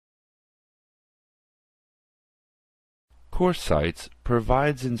CourseSites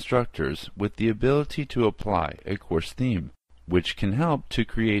provides instructors with the ability to apply a course theme, which can help to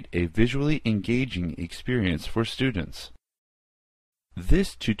create a visually engaging experience for students.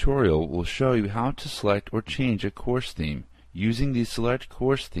 This tutorial will show you how to select or change a course theme using the Select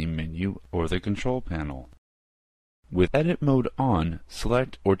Course Theme menu or the control panel. With Edit Mode on,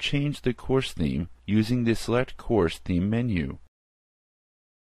 select or change the course theme using the Select Course Theme menu.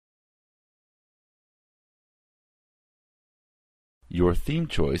 Your theme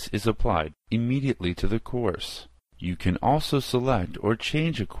choice is applied immediately to the course. You can also select or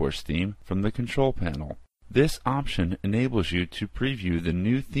change a course theme from the control panel. This option enables you to preview the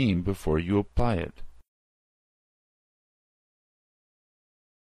new theme before you apply it.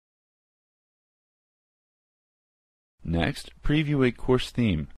 Next, preview a course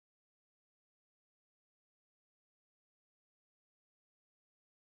theme.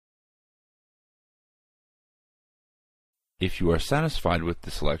 If you are satisfied with the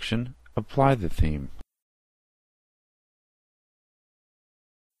selection, apply the theme.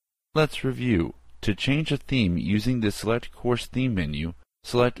 Let's review. To change a theme using the Select Course Theme menu,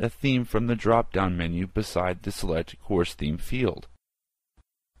 select a theme from the drop-down menu beside the Select Course Theme field.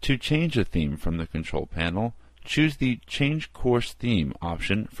 To change a theme from the control panel, choose the Change Course Theme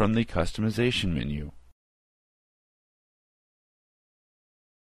option from the Customization menu.